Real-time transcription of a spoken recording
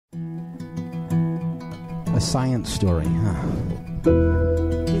science story, huh?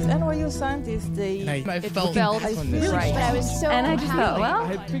 These NYU scientists, I felt right. But I was so And I just thought, well, I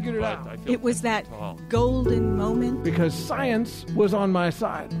had figured it out. It was that golden moment. Because science was on my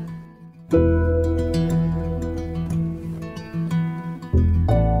side.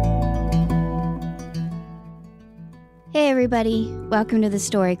 Hey everybody, welcome to the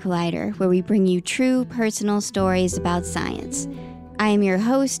Story Collider, where we bring you true personal stories about science. I am your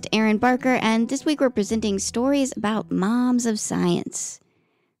host, Erin Barker, and this week we're presenting stories about moms of science.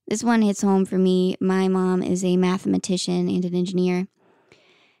 This one hits home for me. My mom is a mathematician and an engineer.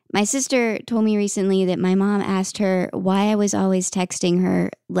 My sister told me recently that my mom asked her why I was always texting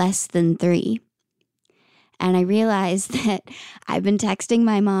her less than 3. And I realized that I've been texting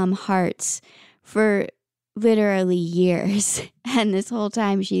my mom hearts for literally years, and this whole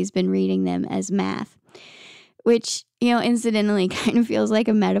time she's been reading them as math, which, incidentally kind of feels like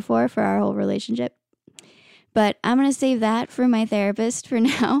a metaphor for our whole relationship. But I'm going to save that for my therapist for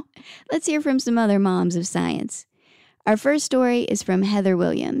now. Let's hear from some other moms of science. Our first story is from Heather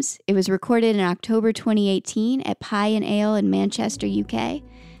Williams. It was recorded in October 2018 at Pie and Ale in Manchester, UK.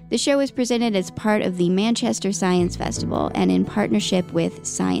 The show was presented as part of the Manchester Science Festival and in partnership with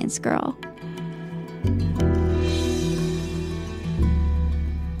Science Girl.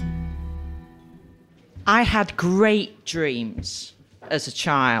 I had great dreams as a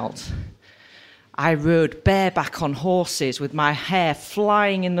child. I rode bareback on horses with my hair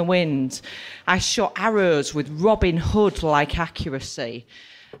flying in the wind. I shot arrows with Robin Hood-like accuracy.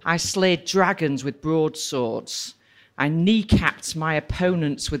 I slayed dragons with broadswords. I kneecapped my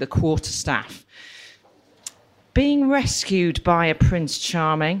opponents with a quarterstaff. Being rescued by a Prince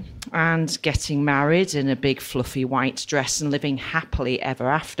Charming and getting married in a big fluffy white dress and living happily ever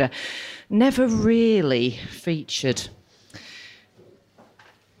after never really featured.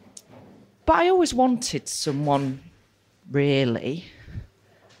 But I always wanted someone, really.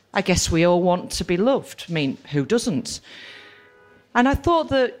 I guess we all want to be loved. I mean, who doesn't? And I thought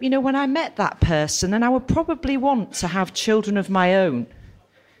that, when I met that person, then I would probably want to have children of my own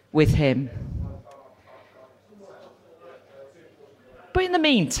with him. But in the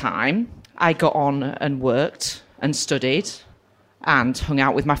meantime, I got on and worked and studied and hung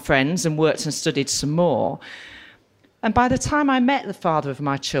out with my friends and worked and studied some more. And by the time I met the father of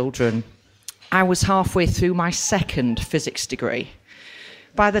my children, I was halfway through my second physics degree.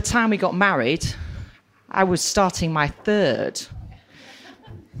 By the time we got married, I was starting my third.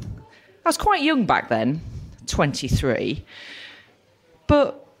 I was quite young back then, 23.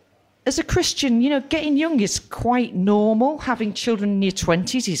 But as a Christian, getting young is quite normal. Having children in your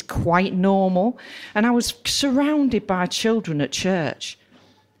 20s is quite normal. And I was surrounded by children at church,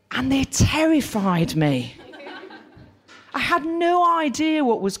 and they terrified me. I had no idea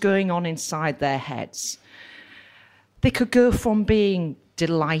what was going on inside their heads. They could go from being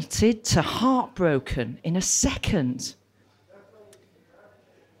delighted to heartbroken in a second.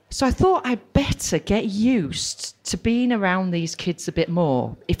 So I thought I'd better get used to being around these kids a bit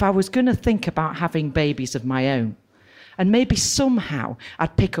more if I was going to think about having babies of my own. And maybe somehow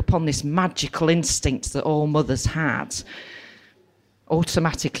I'd pick up on this magical instinct that all mothers had,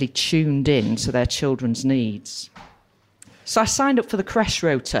 automatically tuned in to their children's needs. So I signed up for the creche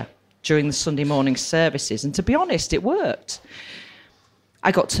rota during the Sunday morning services, and to be honest, it worked.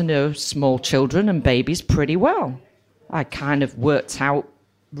 I got to know small children and babies pretty well. I kind of worked out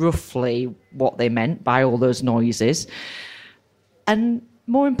roughly what they meant by all those noises. And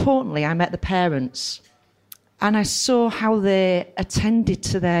more importantly, I met the parents, and I saw how they attended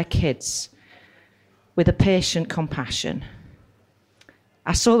to their kids with a patient compassion.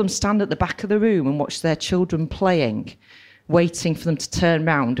 I saw them stand at the back of the room and watch their children playing, waiting for them to turn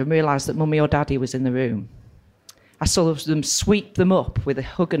round and realise that mummy or daddy was in the room. I saw them sweep them up with a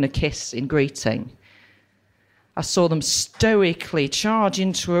hug and a kiss in greeting. I saw them stoically charge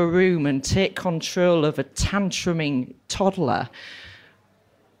into a room and take control of a tantruming toddler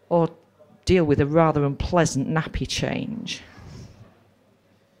or deal with a rather unpleasant nappy change.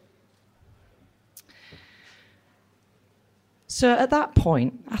 So at that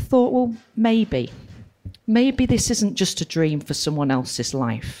point, I thought, well, maybe this isn't just a dream for someone else's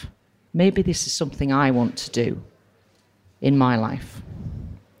life. Maybe this is something I want to do in my life.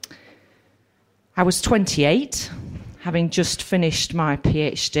 I was 28, having just finished my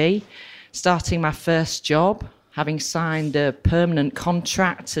PhD, starting my first job, having signed a permanent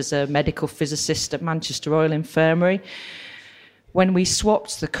contract as a medical physicist at Manchester Royal Infirmary, when we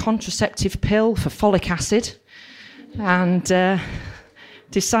swapped the contraceptive pill for folic acid and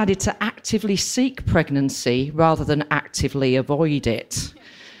decided to actively seek pregnancy rather than actively avoid it.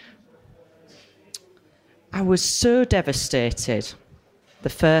 I was so devastated the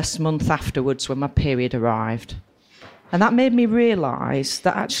first month afterwards when my period arrived. And that made me realise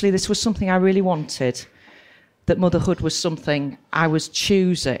that actually this was something I really wanted, that motherhood was something I was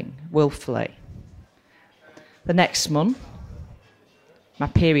choosing willfully. The next month, my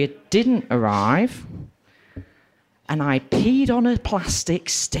period didn't arrive, and I peed on a plastic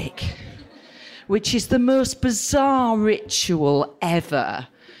stick, which is the most bizarre ritual ever.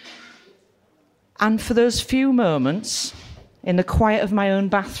 And for those few moments, in the quiet of my own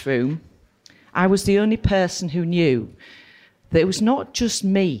bathroom, I was the only person who knew that it was not just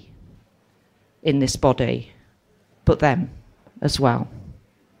me in this body, but them as well.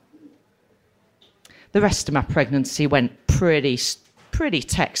 The rest of my pregnancy went pretty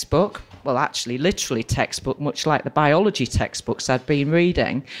textbook. Well, actually, literally textbook, much like the biology textbooks I'd been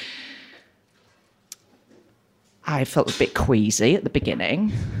reading. I felt a bit queasy at the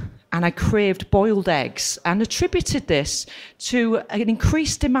beginning, and I craved boiled eggs and attributed this to an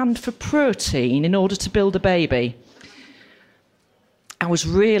increased demand for protein in order to build a baby. I was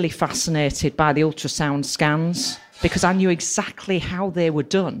really fascinated by the ultrasound scans because I knew exactly how they were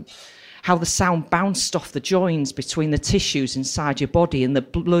done, how the sound bounced off the joins between the tissues inside your body and the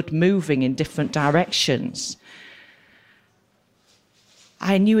blood moving in different directions.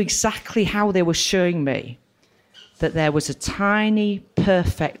 I knew exactly how they were showing me that there was a tiny,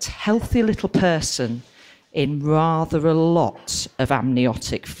 perfect, healthy little person in rather a lot of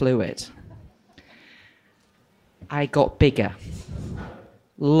amniotic fluid. I got bigger.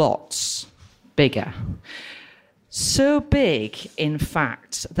 Lots bigger. So big, in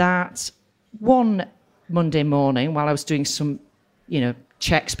fact, that one Monday morning, while I was doing some,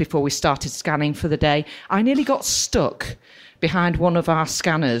 checks before we started scanning for the day, I nearly got stuck behind one of our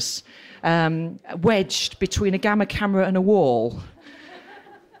scanners, wedged between a gamma camera and a wall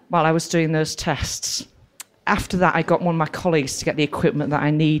while I was doing those tests. After that, I got one of my colleagues to get the equipment that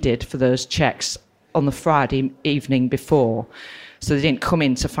I needed for those checks on the Friday evening before, so they didn't come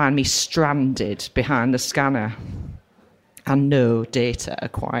in to find me stranded behind the scanner and no data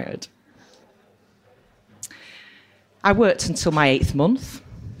acquired. I worked until my 8th month,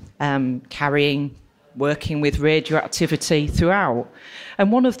 working with radioactivity throughout.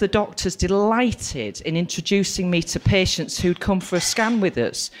 And one of the doctors delighted in introducing me to patients who'd come for a scan with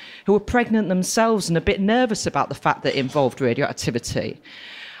us, who were pregnant themselves and a bit nervous about the fact that it involved radioactivity.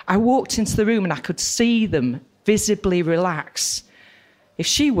 I walked into the room and I could see them visibly relax. If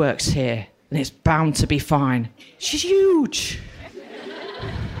she works here, then it's bound to be fine. She's huge.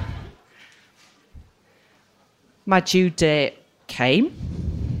 My due date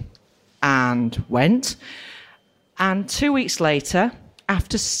came and went. And 2 weeks later,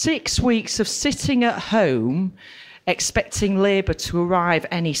 after 6 weeks of sitting at home, expecting labour to arrive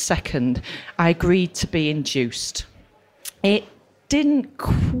any second, I agreed to be induced. It didn't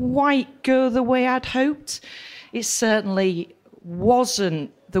quite go the way I'd hoped. It certainly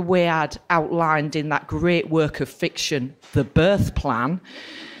wasn't the way I'd outlined in that great work of fiction, The Birth Plan.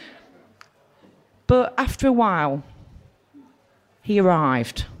 But after a while, he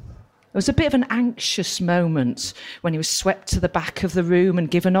arrived. It was a bit of an anxious moment when he was swept to the back of the room and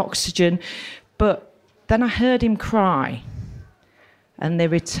given oxygen. But then I heard him cry, and they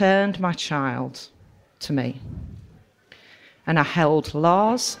returned my child to me. And I held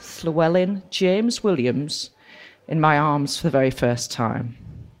Lars Llewellyn James Williams in my arms for the very first time.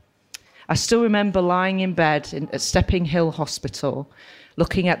 I still remember lying in bed at Stepping Hill Hospital,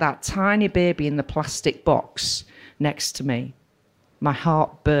 looking at that tiny baby in the plastic box next to me. My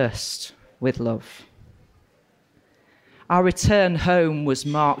heart burst with love. Our return home was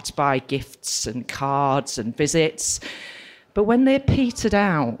marked by gifts and cards and visits, but when they petered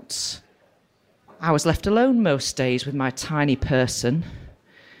out, I was left alone most days with my tiny person,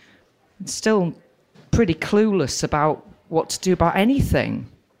 still pretty clueless about what to do about anything.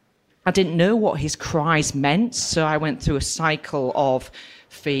 I didn't know what his cries meant, so I went through a cycle of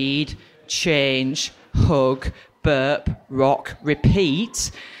feed, change, hug, burp, rock, repeat,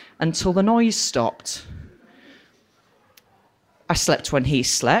 until the noise stopped. I slept when he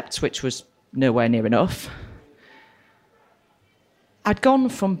slept, which was nowhere near enough. I'd gone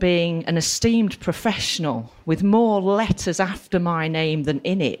from being an esteemed professional with more letters after my name than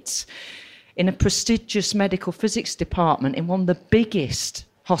in it, in a prestigious medical physics department in one of the biggest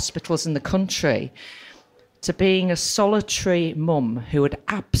hospitals in the country, to being a solitary mum who had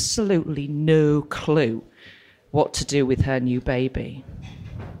absolutely no clue what to do with her new baby.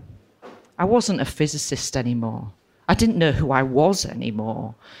 I wasn't a physicist anymore. I didn't know who I was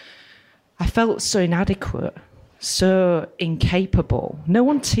anymore. I felt so inadequate, so incapable. No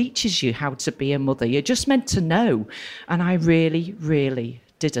one teaches you how to be a mother. You're just meant to know. And I really, really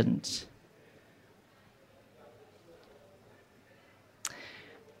didn't.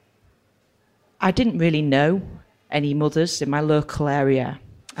 I didn't really know any mothers in my local area.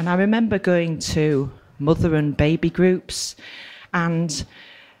 And I remember going to mother and baby groups, and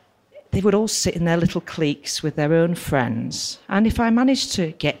they would all sit in their little cliques with their own friends. And if I managed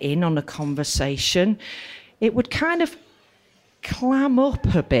to get in on a conversation, it would kind of clam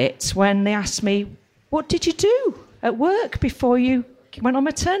up a bit when they asked me, what did you do at work before you went on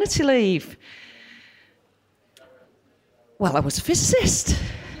maternity leave? Well, I was a physicist.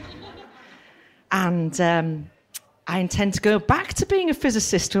 And I intend to go back to being a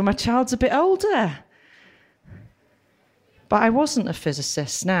physicist when my child's a bit older. But I wasn't a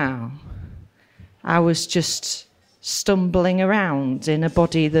physicist now. I was just stumbling around in a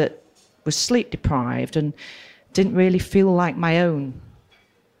body that was sleep deprived and didn't really feel like my own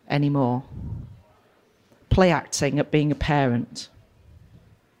anymore. Play acting at being a parent.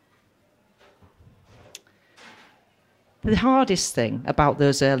 The hardest thing about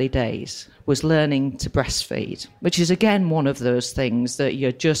those early days was learning to breastfeed, which is again one of those things that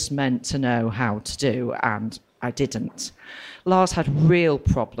you're just meant to know how to do, and I didn't. Lars had real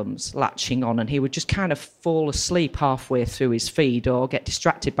problems latching on, and he would just kind of fall asleep halfway through his feed or get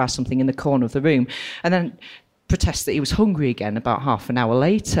distracted by something in the corner of the room and then protest that he was hungry again about half an hour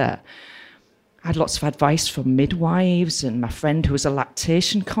later. I had lots of advice from midwives and my friend who was a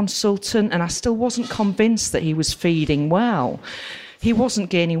lactation consultant, and I still wasn't convinced that he was feeding well. He wasn't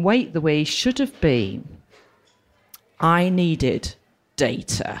gaining weight the way he should have been. I needed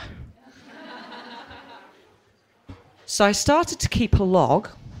data. So I started to keep a log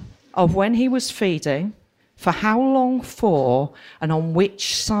of when he was feeding, for how long for, and on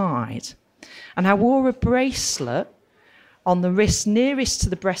which side. And I wore a bracelet on the wrist nearest to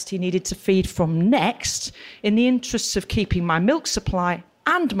the breast he needed to feed from next, in the interests of keeping my milk supply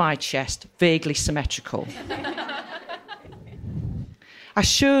and my chest vaguely symmetrical. I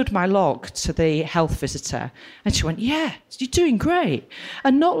showed my log to the health visitor, and she went, yeah, you're doing great.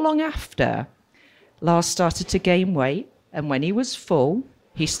 And not long after, Lars started to gain weight, and when he was full,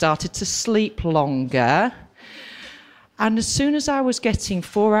 he started to sleep longer. And as soon as I was getting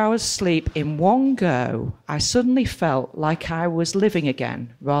 4 hours sleep in one go, I suddenly felt like I was living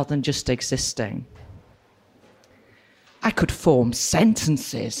again rather than just existing. I could form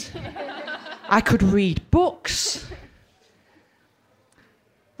sentences. I could read books.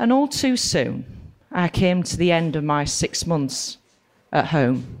 And all too soon, I came to the end of my 6 months at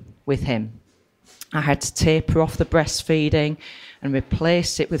home with him. I had to taper off the breastfeeding and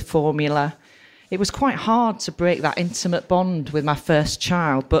replace it with formula. It was quite hard to break that intimate bond with my first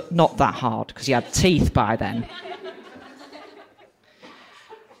child, but not that hard, because he had teeth by then.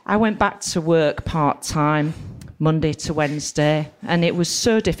 I went back to work part-time, Monday to Wednesday, and it was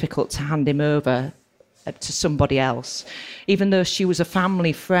so difficult to hand him over to somebody else, even though she was a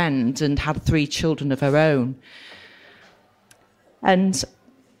family friend and had 3 children of her own. And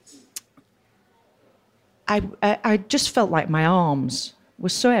I just felt like my arms were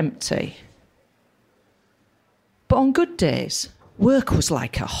so empty. But on good days, work was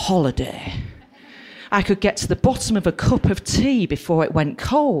like a holiday. I could get to the bottom of a cup of tea before it went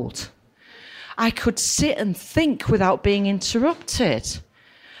cold. I could sit and think without being interrupted.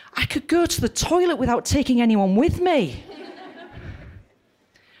 I could go to the toilet without taking anyone with me.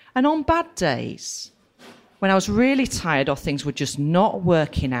 And on bad days, when I was really tired or things were just not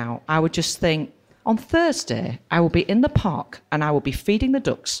working out, I would just think, on Thursday, I will be in the park and I will be feeding the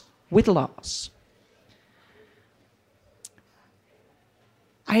ducks with Lars.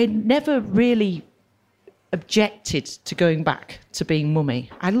 I had never really objected to going back to being mummy.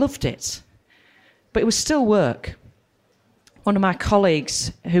 I loved it. But it was still work. One of my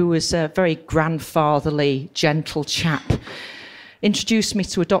colleagues, who was a very grandfatherly, gentle chap, introduced me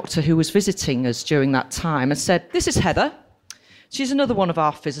to a doctor who was visiting us during that time and said, this is Heather. She's another one of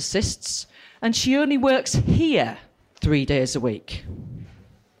our physicists, and she only works here 3 days a week.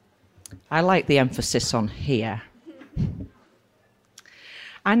 I like the emphasis on here.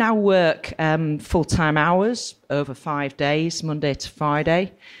 I now work full-time hours over 5 days, Monday to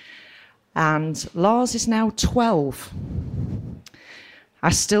Friday, and Lars is now 12.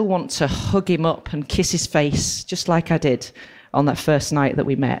 I still want to hug him up and kiss his face, just like I did on that first night that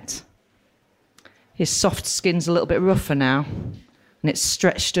we met. His soft skin's a little bit rougher now, and it's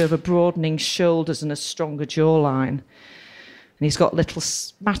stretched over broadening shoulders and a stronger jawline. And he's got a little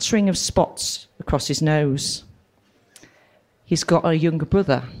smattering of spots across his nose. He's got a younger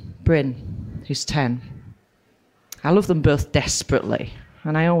brother, Bryn, who's 10. I love them both desperately,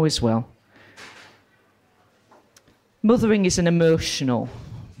 and I always will. Mothering is an emotional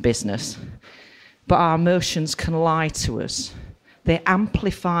business, but our emotions can lie to us. They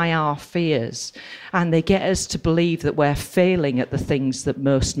amplify our fears, and they get us to believe that we're failing at the things that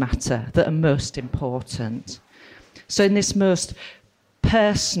most matter, that are most important. So in this most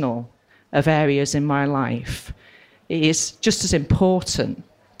personal of areas in my life, it is just as important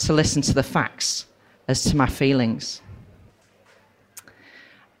to listen to the facts as to my feelings.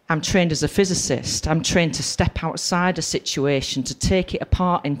 I'm trained as a physicist. I'm trained to step outside a situation, to take it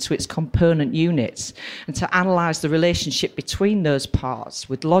apart into its component units, and to analyse the relationship between those parts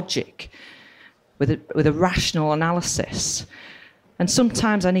with logic, with a rational analysis. And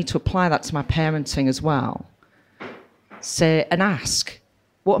sometimes I need to apply that to my parenting as well. Say and ask,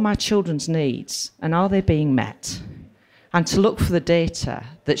 what are my children's needs, and are they being met? And to look for the data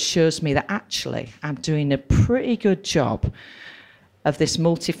that shows me that actually I'm doing a pretty good job of this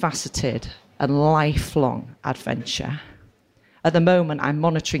multifaceted and lifelong adventure. At the moment, I'm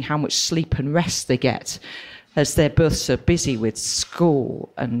monitoring how much sleep and rest they get, as they're both so busy with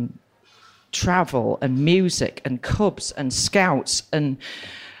school and travel and music and cubs and scouts and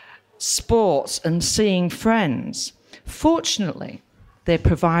sports and seeing friends. Fortunately, they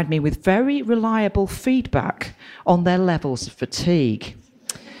provide me with very reliable feedback on their levels of fatigue.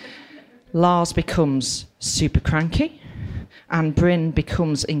 Lars becomes super cranky, and Bryn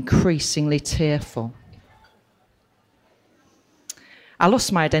becomes increasingly tearful. I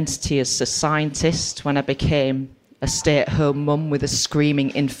lost my identity as a scientist when I became a stay-at-home mum with a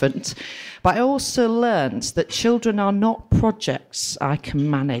screaming infant, but I also learned that children are not projects I can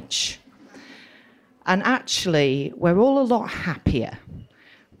manage. And actually, we're all a lot happier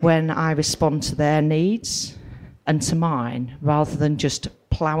when I respond to their needs and to mine, rather than just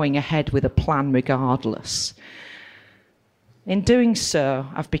ploughing ahead with a plan regardless. In doing so,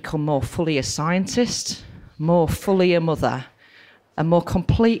 I've become more fully a scientist, more fully a mother, and more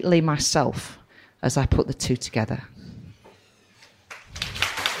completely myself as I put the two together.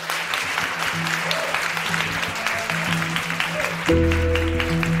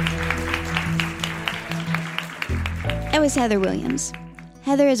 That was Heather Williams.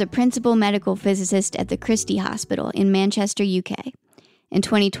 Heather is a principal medical physicist at the Christie Hospital in Manchester, UK. In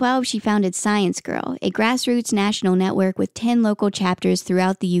 2012, she founded Science Girl, a grassroots national network with 10 local chapters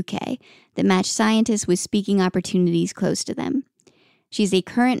throughout the UK that match scientists with speaking opportunities close to them. She's a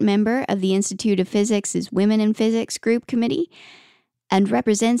current member of the Institute of Physics' Women in Physics Group Committee and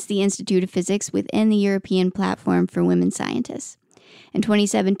represents the Institute of Physics within the European Platform for Women Scientists. In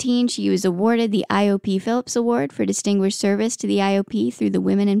 2017, she was awarded the IOP Phillips Award for Distinguished Service to the IOP through the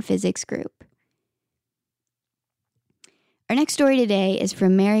Women in Physics Group. Our next story today is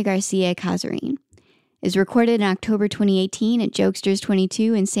from Mary Garcia Casarín. It was recorded in October 2018 at Jokesters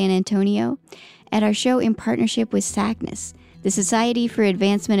 22 in San Antonio at our show in partnership with SACNAS, the Society for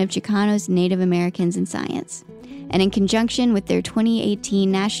Advancement of Chicanos and Native Americans in Science, and in conjunction with their 2018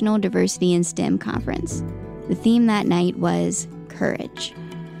 National Diversity in STEM Conference. The theme that night was courage.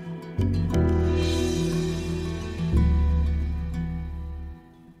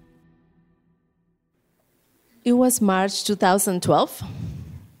 It was March 2012, a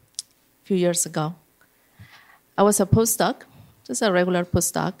few years ago. I was a postdoc, just a regular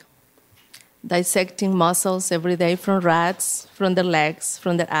postdoc, dissecting muscles every day from rats, from their legs,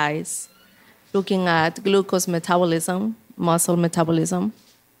 from their eyes, looking at glucose metabolism, muscle metabolism.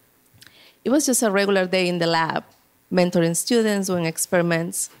 It was just a regular day in the lab, mentoring students, doing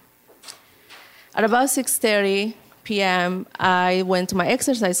experiments. At about 6:30 p.m., I went to my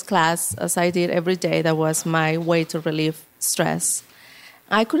exercise class, as I did every day. That was my way to relieve stress.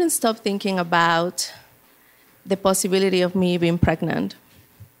 I couldn't stop thinking about the possibility of me being pregnant.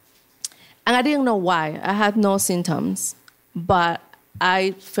 And I didn't know why. I had no symptoms, but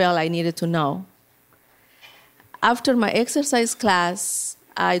I felt I needed to know. After my exercise class,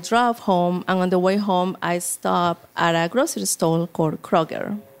 I drove home, and on the way home, I stopped at a grocery store called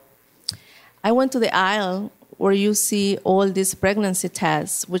Kroger. I went to the aisle where you see all these pregnancy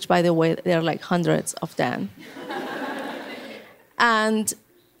tests, which, by the way, there are like hundreds of them. And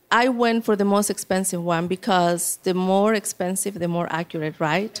I went for the most expensive one because the more expensive, the more accurate,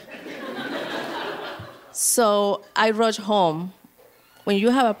 right? So I rushed home. When you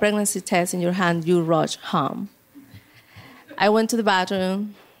have a pregnancy test in your hand, you rush home. I went to the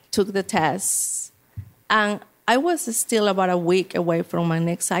bathroom, took the tests, and I was still about a week away from my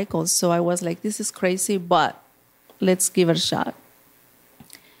next cycle, so I was like, this is crazy, but let's give it a shot.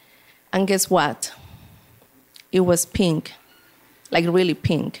 And guess what? It was pink, like really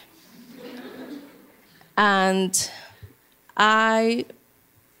pink. And I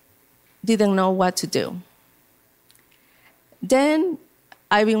didn't know what to do. Then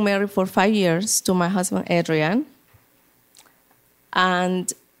I've been married for 5 years to my husband, Adrian.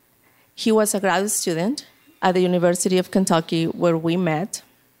 And he was a graduate student at the University of Kentucky where we met.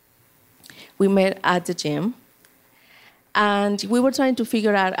 We met at the gym. And we were trying to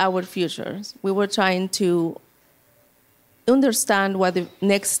figure out our futures. We were trying to understand what the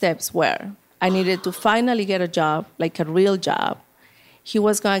next steps were. I needed to finally get a job, like a real job. He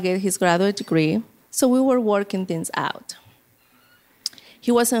was going to get his graduate degree, so we were working things out.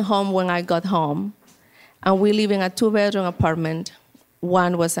 He wasn't home when I got home, and we live in a 2-bedroom apartment.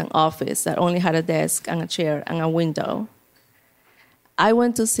 One was an office that only had a desk and a chair and a window. I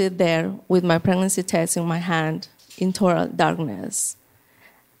went to sit there with my pregnancy test in my hand in total darkness,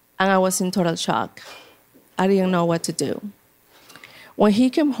 and I was in total shock. I didn't know what to do. When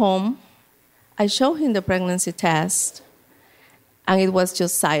he came home, I showed him the pregnancy test, and it was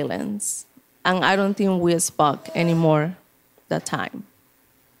just silence. And I don't think we spoke anymore that time.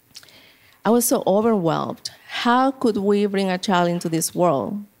 I was so overwhelmed. How could we bring a child into this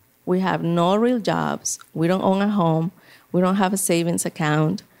world? We have no real jobs. We don't own a home. We don't have a savings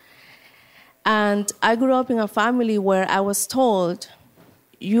account. And I grew up in a family where I was told,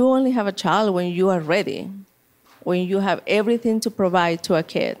 you only have a child when you are ready, when you have everything to provide to a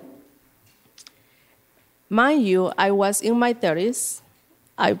kid. Mind you, I was in my 30s,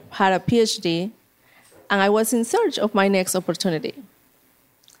 I had a PhD, and I was in search of my next opportunity.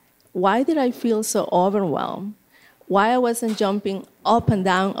 Why did I feel so overwhelmed? Why I wasn't jumping up and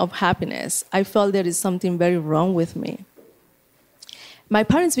down of happiness? I felt there is something very wrong with me. My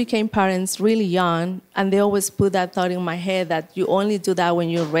parents became parents really young, and they always put that thought in my head that you only do that when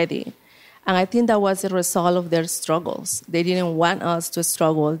you're ready. And I think that was a result of their struggles. They didn't want us to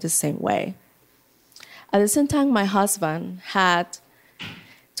struggle the same way. At the same time, my husband had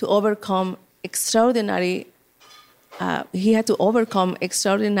to overcome extraordinary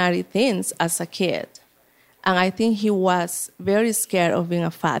things as a kid. And I think he was very scared of being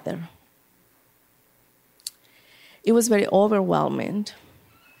a father. It was very overwhelming.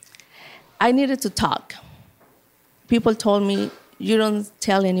 I needed to talk. People told me, you don't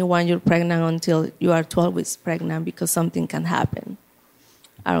tell anyone you're pregnant until you are 12 weeks pregnant because something can happen.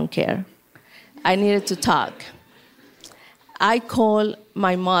 I don't care. I needed to talk. I called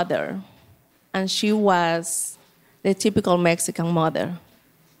my mother, and she was the typical Mexican mother.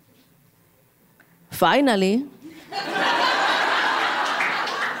 Finally,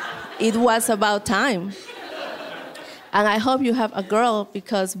 it was about time. And I hope you have a girl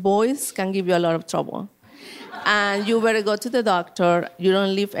because boys can give you a lot of trouble. And you better go to the doctor, you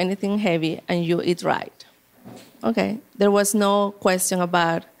don't lift anything heavy, and you eat right. Okay, there was no question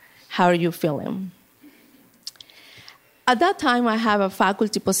about how are you feeling. At that time, I have a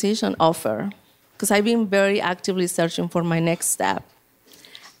faculty position offer because I've been very actively searching for my next step.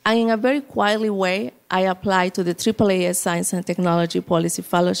 And in a very quietly way, I applied to the AAAS Science and Technology Policy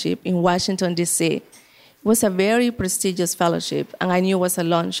Fellowship in Washington, D.C. It was a very prestigious fellowship, and I knew it was a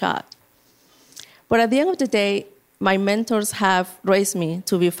long shot. But at the end of the day, my mentors have raised me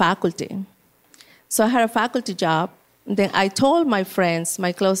to be faculty. So I had a faculty job. Then I told my friends,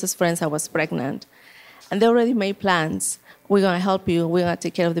 my closest friends, I was pregnant. And they already made plans. We're going to help you. We're going to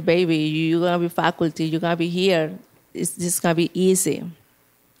take care of the baby. You're going to be faculty. You're going to be here. This is going to be easy.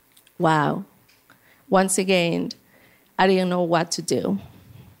 Wow. Once again, I didn't know what to do.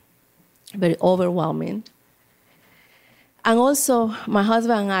 Very overwhelming. And also, my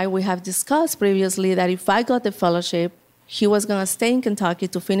husband and I, we have discussed previously that if I got the fellowship, he was going to stay in Kentucky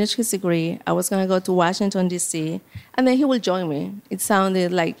to finish his degree. I was going to go to Washington, D.C., and then he will join me. It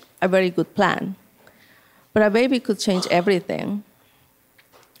sounded like a very good plan. But a baby could change everything.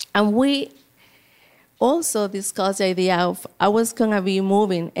 And we also discussed the idea of I was going to be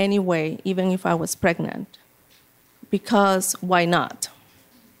moving anyway, even if I was pregnant. Because why not?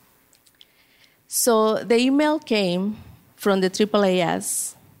 So the email came from the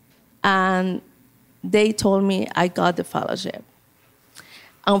AAAS, and they told me I got the fellowship.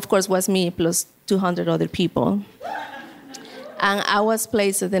 And of course, it was me plus 200 other people. And I was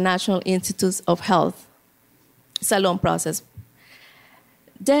placed at the National Institutes of Health. It's a long process.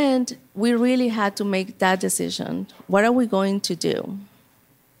 Then we really had to make that decision. What are we going to do?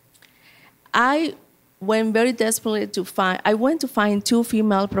 I went very desperately I went to find 2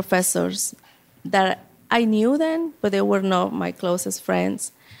 female professors that I knew then, but they were not my closest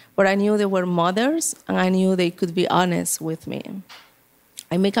friends. But I knew they were mothers, and I knew they could be honest with me.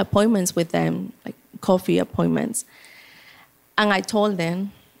 I make appointments with them, like coffee appointments. And I told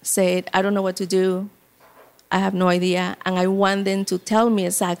them, said, I don't know what to do. I have no idea. And I want them to tell me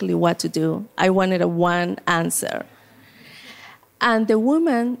exactly what to do. I wanted a one answer. And the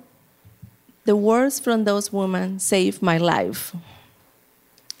words from those women saved my life.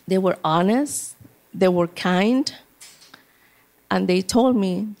 They were honest, they were kind, and they told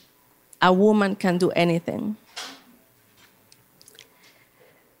me a woman can do anything.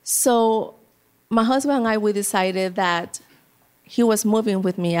 So my husband and I, we decided that he was moving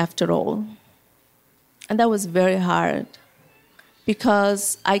with me after all. And that was very hard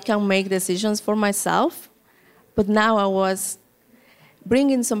because I can make decisions for myself, but now I was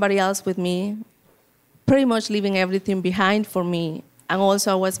bringing somebody else with me, pretty much leaving everything behind for me. And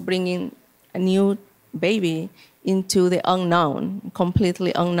also I was bringing a new baby into the unknown,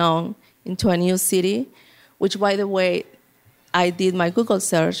 completely unknown, into a new city, which, by the way, I did my Google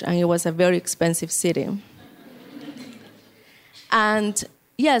search, and it was a very expensive city. And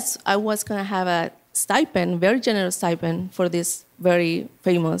yes, I was going to have a stipend, very generous stipend, for this very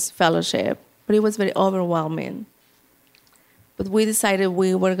famous fellowship, but it was very overwhelming. But we decided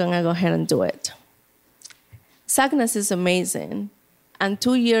we were going to go ahead and do it. SACNAS is amazing. And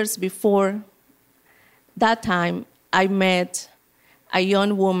 2 years before that time, I met a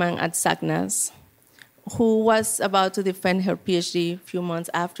young woman at SACNAS who was about to defend her PhD a few months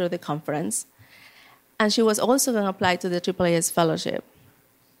after the conference. And she was also going to apply to the AAAS fellowship.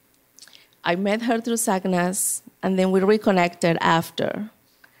 I met her through SACNAS, and then we reconnected after.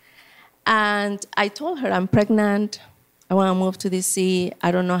 And I told her, I'm pregnant. I want to move to DC.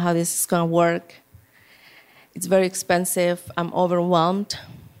 I don't know how this is going to work. It's very expensive. I'm overwhelmed.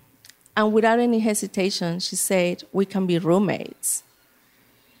 And without any hesitation, she said, we can be roommates.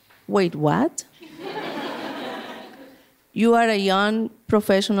 Wait, what? You are a young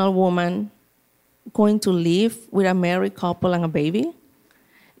professional woman going to live with a married couple and a baby?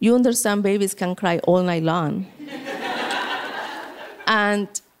 You understand babies can cry all night long. And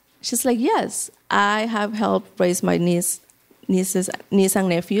she's like, yes, I have helped raise my niece and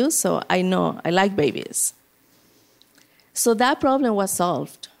nephews, so I know, I like babies. So that problem was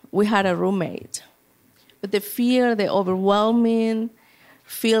solved. We had a roommate. But the fear, the overwhelming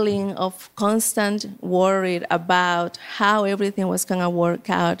feeling of constant worry about how everything was going to work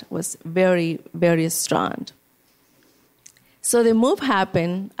out was very, very strong. So the move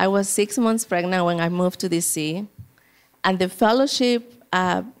happened. I was 6 months pregnant when I moved to DC. And the fellowship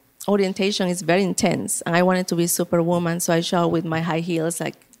orientation is very intense. And I wanted to be Superwoman, so I showed with my high heels,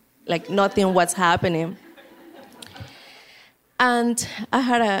 like nothing was happening. And I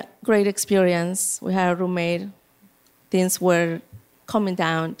had a great experience. We had a roommate. Things were coming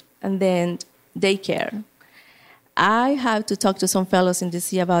down. And then daycare. I had to talk to some fellows in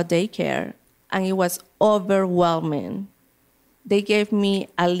DC about daycare, and it was overwhelming. They gave me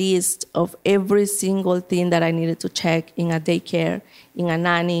a list of every single thing that I needed to check in a daycare, in a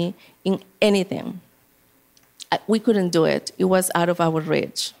nanny, in anything. We couldn't do it. It was out of our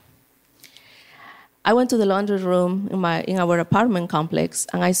reach. I went to the laundry room in our apartment complex,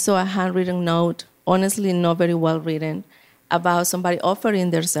 and I saw a handwritten note, honestly not very well written, about somebody offering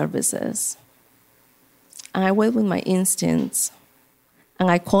their services. And I went with my instincts,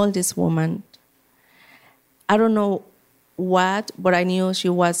 and I called this woman. I don't know what, but I knew she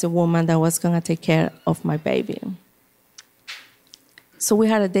was a woman that was going to take care of my baby. So we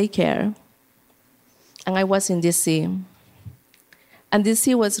had a daycare, and I was in DC. And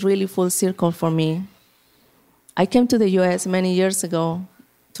DC was really full circle for me. I came to the US many years ago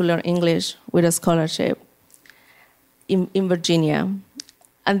to learn English with a scholarship in Virginia.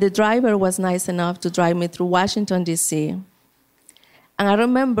 And the driver was nice enough to drive me through Washington, D.C. And I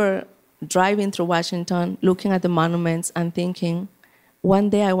remember driving through Washington, looking at the monuments and thinking, one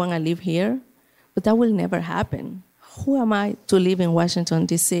day I want to live here, but that will never happen. Who am I to live in Washington,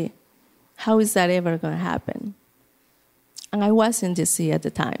 D.C.? How is that ever going to happen? And I was in D.C. at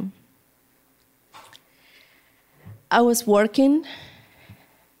the time. I was working.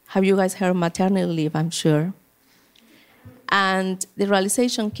 Have you guys heard maternity leave? I'm sure. And the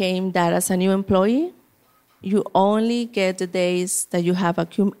realization came that as a new employee, you only get the days that you have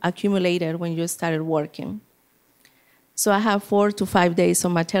accumulated when you started working. So I have 4 to 5 days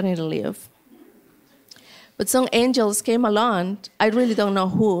of maternity leave. But some angels came along, I really don't know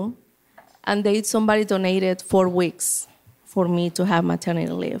who, and somebody donated 4 weeks for me to have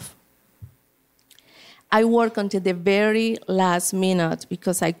maternity leave. I worked until the very last minute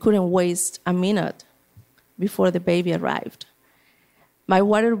because I couldn't waste a minute before the baby arrived. My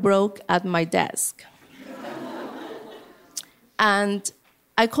water broke at my desk. And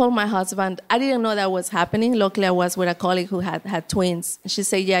I called my husband. I didn't know that was happening. Luckily, I was with a colleague who had twins. She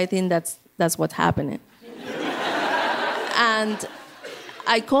said, yeah, I think that's what's happening. And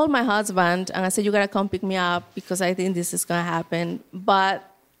I called my husband, and I said, you got to come pick me up because I think this is going to happen. But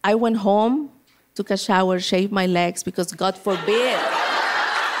I went home, took a shower, shaved my legs because God forbid.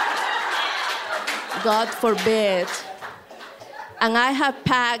 God forbid. And I have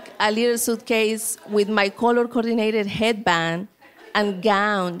packed a little suitcase with my color-coordinated headband and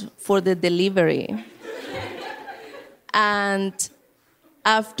gown for the delivery. And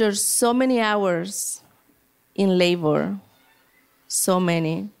after so many hours in labor, so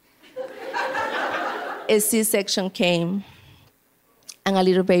many, a C-section came, and a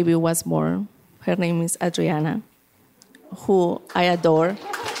little baby was born. Her name is Adriana, who I adore.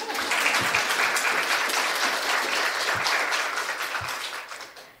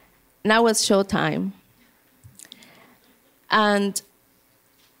 Now it's showtime. And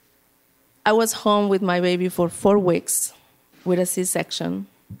I was home with my baby for 4 weeks with a C-section.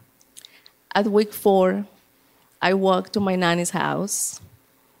 At week 4, I walked to my nanny's house.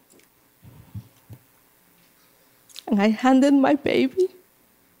 And I handed my baby.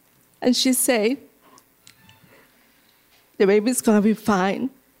 And she said, the baby's going to be fine,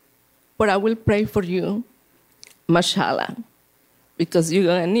 but I will pray for you, mashallah, because you're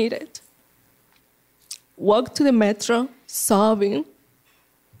going to need it. Walked to the metro, sobbing.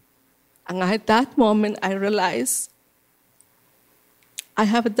 And at that moment, I realized I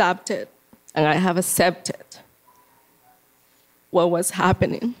have adapted and I have accepted what was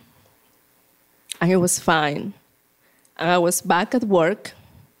happening. And it was fine. And I was back at work,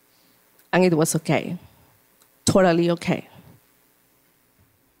 and it was okay. Totally okay.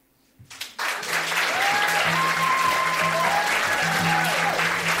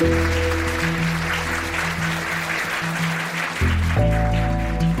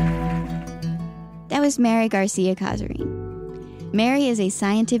 That was Mary Garcia Cazarin. Mary is a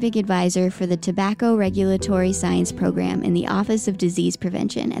scientific advisor for the Tobacco Regulatory Science Program in the Office of Disease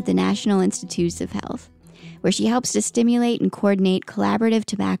Prevention at the National Institutes of Health, where she helps to stimulate and coordinate collaborative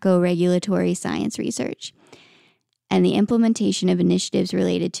tobacco regulatory science research and the implementation of initiatives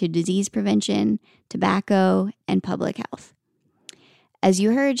related to disease prevention, tobacco, and public health. As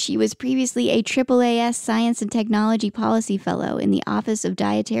you heard, she was previously a AAAS Science and Technology Policy Fellow in the Office of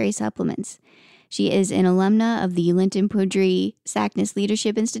Dietary Supplements. She is an alumna of the Linton Poudry Sackness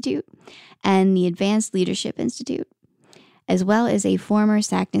Leadership Institute and the Advanced Leadership Institute, as well as a former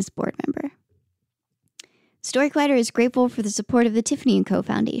Sackness board member. Story Collider is grateful for the support of the Tiffany & Co.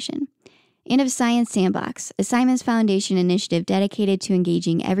 Foundation and of Science Sandbox, a Simons Foundation initiative dedicated to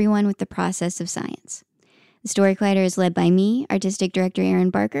engaging everyone with the process of science. The Story Collider is led by me, Artistic Director Erin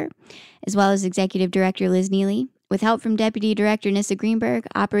Barker, as well as Executive Director Liz Neely, with help from Deputy Director Nissa Greenberg,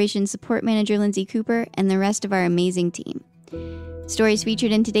 Operations Support Manager Lindsay Cooper, and the rest of our amazing team. Stories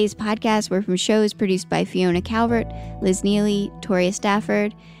featured in today's podcast were from shows produced by Fiona Calvert, Liz Neely, Toria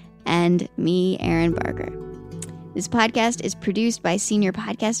Stafford, and me, Erin Barker. This podcast is produced by Senior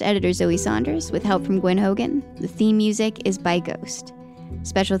Podcast Editor Zoe Saunders, with help from Gwen Hogan. The theme music is by Ghost.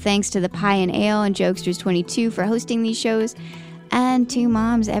 Special thanks to The Pie and Ale and Jokesters22 for hosting these shows, and to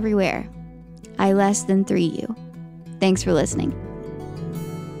moms everywhere. I less than 3 you. Thanks for listening.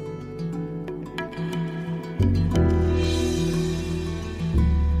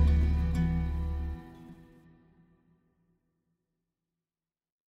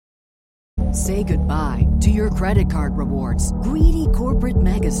 Say goodbye to your credit card rewards. Greedy corporate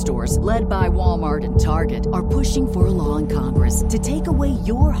mega stores, led by Walmart and Target, are pushing for a law in Congress to take away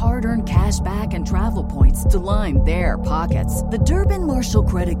your hard-earned cash back and travel points to line their pockets. The Durbin-Marshall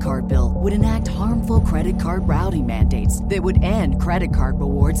credit card bill would enact harmful credit card routing mandates that would end credit card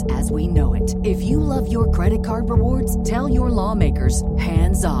rewards as we know it. If you love your credit card rewards, tell your lawmakers,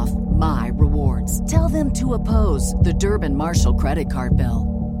 hands off my rewards. Tell them to oppose the Durbin-Marshall credit card bill.